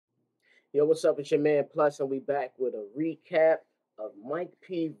Yo, what's up? It's your man Plus, and we back with a recap of Mike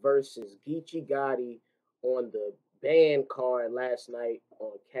P versus Geechee Gotti on the band card last night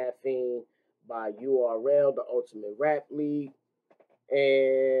on Caffeine by URL, the Ultimate Rap League.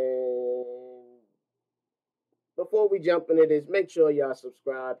 And before we jump into this, make sure y'all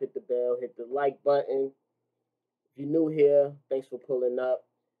subscribe, hit the bell, hit the like button. If you're new here, thanks for pulling up.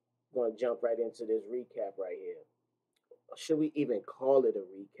 I'm going to jump right into this recap right here. Or should we even call it a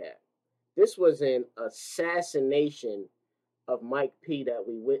recap? This was an assassination of Mike P that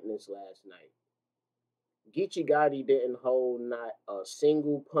we witnessed last night. Geechee Gotti didn't hold not a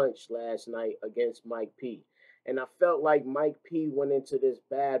single punch last night against Mike P. And I felt like Mike P went into this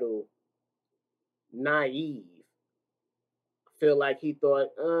battle naive. I feel like he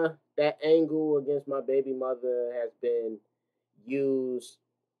thought, that angle against my baby mother has been used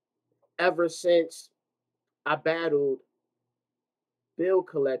ever since I battled Bill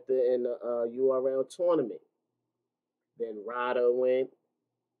Collector in the URL tournament. Then Rada went,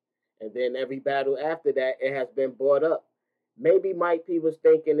 and then every battle after that, it has been brought up. Maybe Mike P was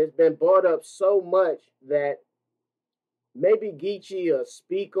thinking it's been brought up so much that maybe Geechee will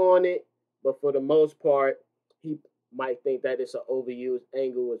speak on it, but for the most part, he might think that it's an overused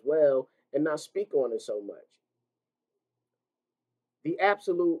angle as well and not speak on it so much. The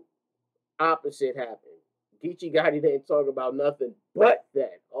absolute opposite happened. Geechee Gotti didn't talk about nothing but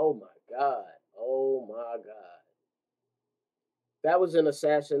that. Oh my God. Oh my God. That was an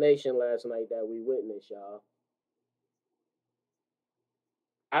assassination last night that we witnessed, y'all.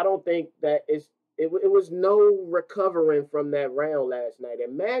 I don't think that it was no recovering from that round last night.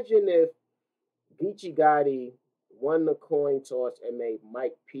 Imagine if Geechee Gotti won the coin toss and made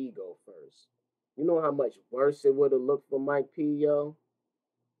Mike P go first. You know how much worse it would have looked for Mike P, yo?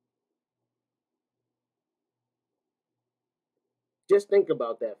 Just think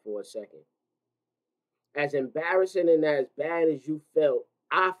about that for a second. As embarrassing and as bad as you felt,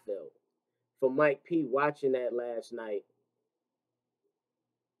 I felt for Mike P watching that last night.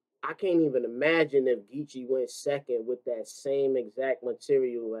 I can't even imagine if Geechee went second with that same exact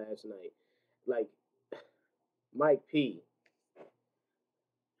material last night. Like, Mike P.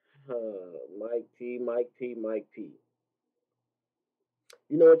 Mike P, Mike P, Mike P.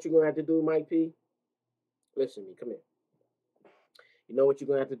 You know what you're going to have to do, Mike P? Listen to me, come here. You know what you're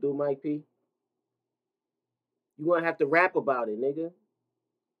going to have to do, Mike P? You're going to have to rap about it, nigga.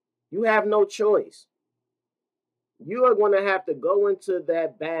 You have no choice. You are going to have to go into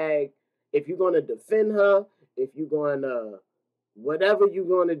that bag if you're going to defend her, if you're going to, whatever you're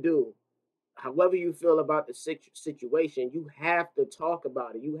going to do, however you feel about the situation, you have to talk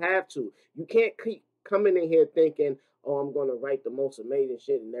about it. You have to. You can't keep coming in here thinking, oh, I'm going to write the most amazing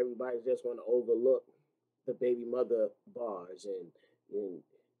shit and everybody's just going to overlook the baby mother bars. And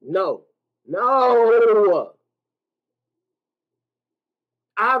no, no.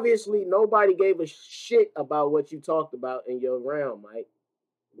 Obviously, nobody gave a shit about what you talked about in your round, Mike.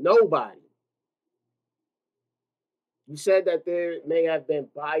 Nobody. You said that there may have been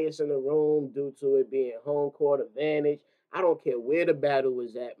bias in the room due to it being home court advantage. I don't care where the battle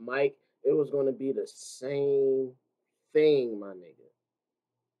was at, Mike. It was going to be the same thing, my nigga.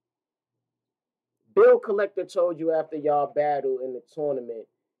 Bill Collector told you after y'all battle in the tournament,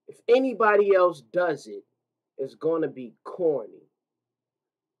 if anybody else does it, it's going to be corny.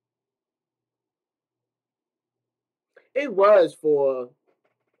 It was for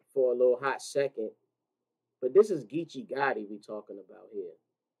a little hot second, but this is Geechee Gotti we talking about here.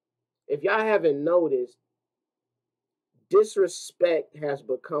 If y'all haven't noticed, disrespect has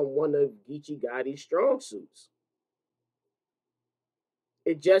become one of Geechee Gotti's strong suits.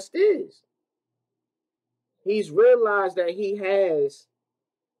 It just is. He's realized that he has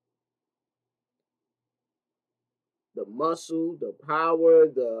the muscle, the power,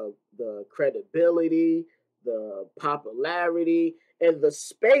 the credibility, the popularity, and the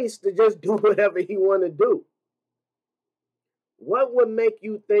space to just do whatever he want to do. What would make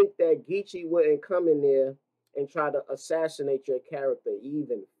you think that Geechee wouldn't come in there and try to assassinate your character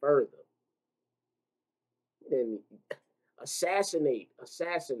even further? And assassinate. This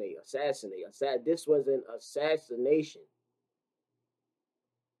was an assassination.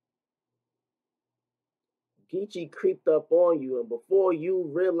 Geechee creeped up on you, and before you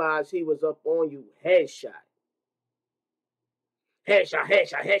realized he was up on you, headshot.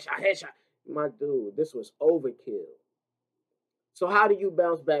 Headshot. My dude, this was overkill. So how do you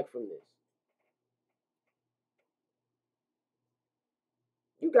bounce back from this?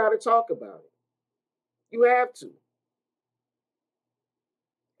 You got to talk about it. You have to.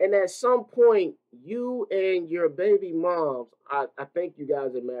 And at some point, you and your baby moms, I think you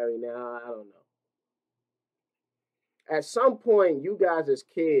guys are married now. I don't know. At some point, you guys as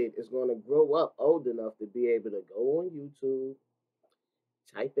kid is going to grow up old enough to be able to go on YouTube,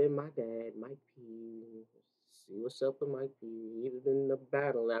 type in my dad, Mike P, see what's up with Mike P. He was in the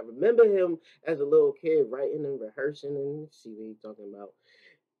battle. And I remember him as a little kid writing and rehearsing and see what he's talking about.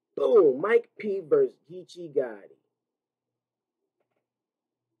 Boom, Mike P versus Geechee Gotti.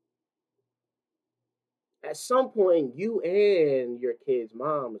 At some point, you and your kid's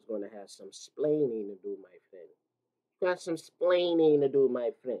mom is going to have some splaining to do, my friend. Got some splaining to do, my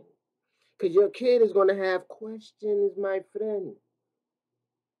friend. Because your kid is going to have questions, my friend.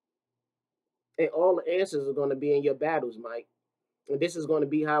 And all the answers are going to be in your battles, Mike. And this is going to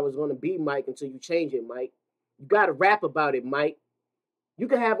be how it's going to be, Mike, until you change it, Mike. You got to rap about it, Mike. You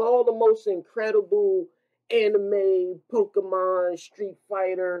can have all the most incredible anime, Pokemon, Street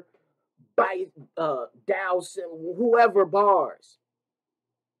Fighter, Dowson, whoever bars.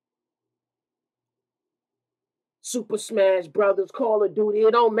 Super Smash Brothers, Call of Duty,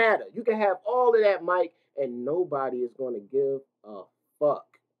 it don't matter. You can have all of that, Mike, and nobody is going to give a fuck.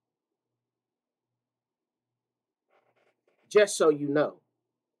 Just so you know.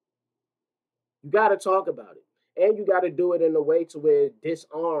 You got to talk about it. And you got to do it in a way to where it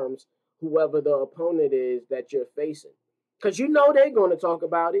disarms whoever the opponent is that you're facing. Because you know they're going to talk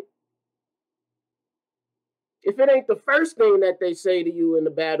about it. If it ain't the first thing that they say to you in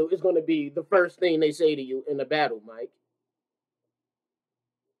the battle, it's going to be the first thing they say to you in the battle, Mike.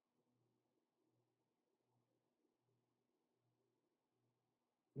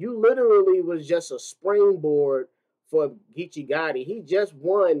 You literally was just a springboard for Geechee Gotti. He just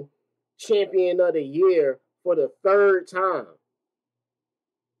won Champion of the Year for the third time.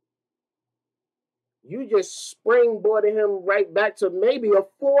 You just springboarded him right back to maybe a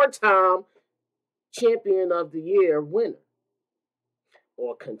four-time Champion of the Year winner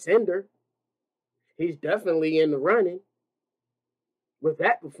or contender. He's definitely in the running with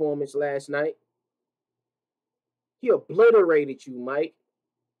that performance last night. He obliterated you, Mike.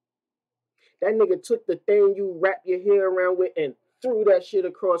 That nigga took the thing you wrap your hair around with and threw that shit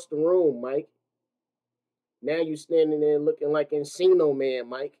across the room, Mike. Now you standing there looking like Encino Man,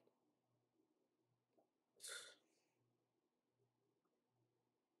 Mike.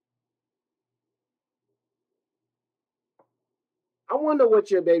 I wonder what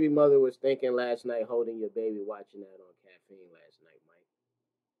your baby mother was thinking last night holding your baby watching that on caffeine last night, Mike.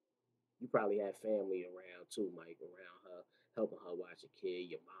 You probably had family around too, Mike, around her, helping her watch a kid,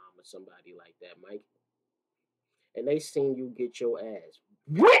 your mom or somebody like that, Mike. And they seen you get your ass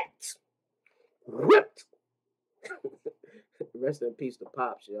whipped. Whipped. Rest in peace to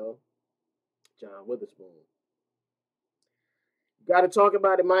Pops, yo. John Witherspoon. Got to talk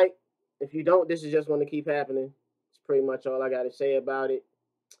about it, Mike. If you don't, this is just going to keep happening. It's pretty much all I got to say about it.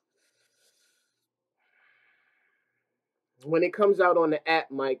 When it comes out on the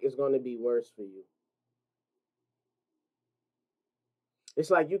app, Mike, it's going to be worse for you. It's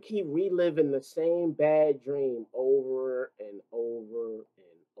like you keep reliving the same bad dream over and over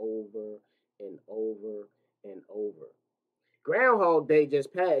and over and over and over. Groundhog Day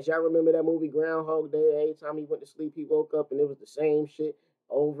just passed. Y'all remember that movie Groundhog Day? Every time he went to sleep, he woke up and it was the same shit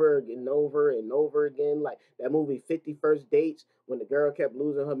over and over and over again. Like that movie 50 First Dates when the girl kept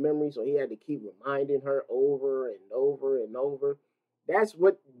losing her memory, so he had to keep reminding her over and over and over. That's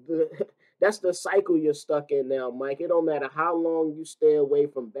what the that's the cycle you're stuck in now, Mike. It don't matter how long you stay away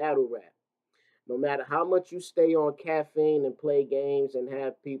from battle rap. No matter how much you stay on caffeine and play games and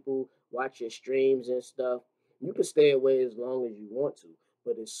have people watch your streams and stuff, you can stay away as long as you want to.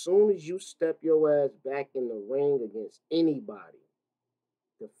 But as soon as you step your ass back in the ring against anybody,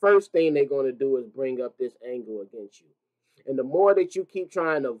 the first thing they're going to do is bring up this angle against you. And the more that you keep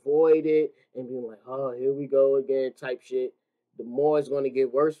trying to avoid it and being like, oh, here we go again type shit, the more it's going to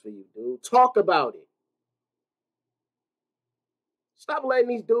get worse for you, dude. Talk about it. Stop letting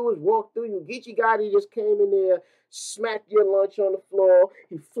these dudes walk through you. Geechee Gotti just came in there, smacked your lunch on the floor.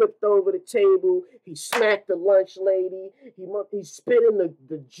 He flipped over the table. He smacked the lunch lady. He spit in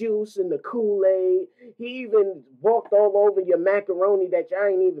the juice and the Kool-Aid. He even walked all over your macaroni that y'all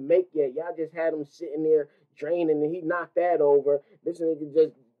ain't even make yet. Y'all just had him sitting there draining, and he knocked that over. This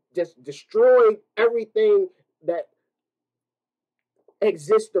nigga just destroyed everything that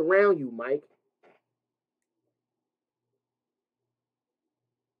exists around you, Mike.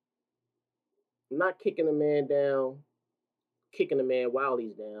 I'm not kicking a man down, kicking a man while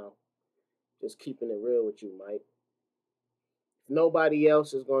he's down. Just keeping it real with you, Mike. If nobody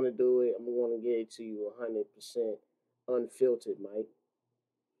else is going to do it, I'm going to give it to you 100% unfiltered, Mike.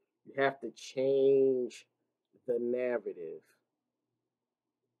 You have to change the narrative.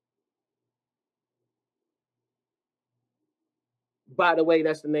 By the way,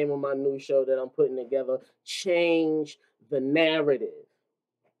 that's the name of my new show that I'm putting together. Change the narrative.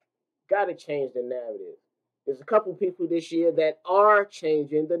 Got to change the narrative. There's a couple people this year that are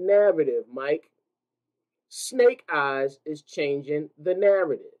changing the narrative, Mike. Snake Eyes is changing the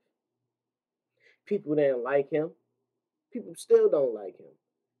narrative. People didn't like him. People still don't like him.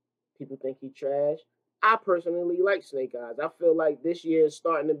 People think he trash. I personally like Snake Eyes. I feel like this year is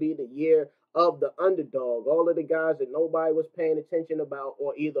starting to be the year of the underdog. All of the guys that nobody was paying attention about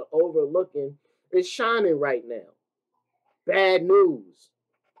or either overlooking is shining right now. Bad news.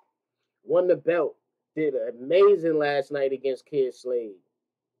 Won the belt. Did amazing last night against Kid Slade.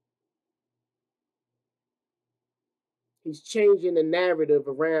 He's changing the narrative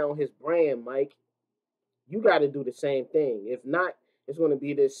around his brand, Mike. You got to do the same thing. If not, it's going to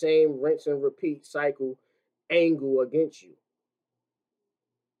be the same rinse and repeat cycle angle against you.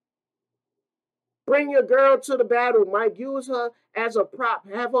 Bring your girl to the battle, Mike. Use her as a prop.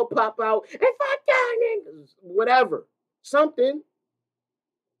 Have her pop out and fuck y'all niggas. Whatever. Something.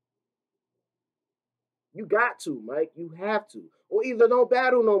 You got to, Mike. You have to. Or either don't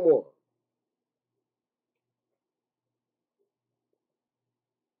battle no more.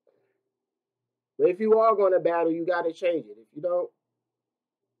 But if you are going to battle, you got to change it. If you don't.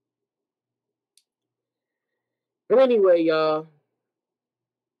 But anyway, y'all.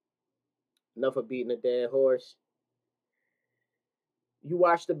 Enough of beating a dead horse. You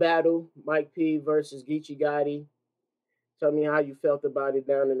watched the battle, Mike P versus Geechee Gotti. Tell me how you felt about it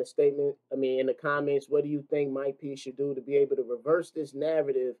down in the statement. In the comments. What do you think Mike P should do to be able to reverse this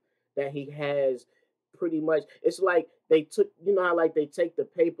narrative that he has? Pretty much, it's like they took, you know how like they take the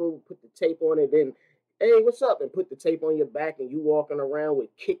paper, put the tape on it, then, hey, what's up, and put the tape on your back, and you walking around with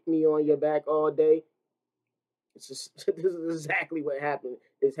 "kick me" on your back all day. It's just this is exactly what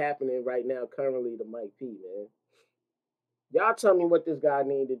is happening right now, currently, to Mike P, man. Y'all tell me what this guy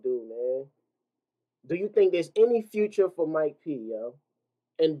need to do, man. Do you think there's any future for Mike P, yo,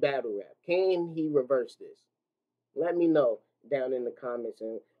 in battle rap? Can he reverse this? Let me know down in the comments,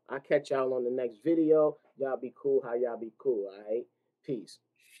 and I'll catch y'all on the next video. Y'all be cool how y'all be cool, all right? Peace.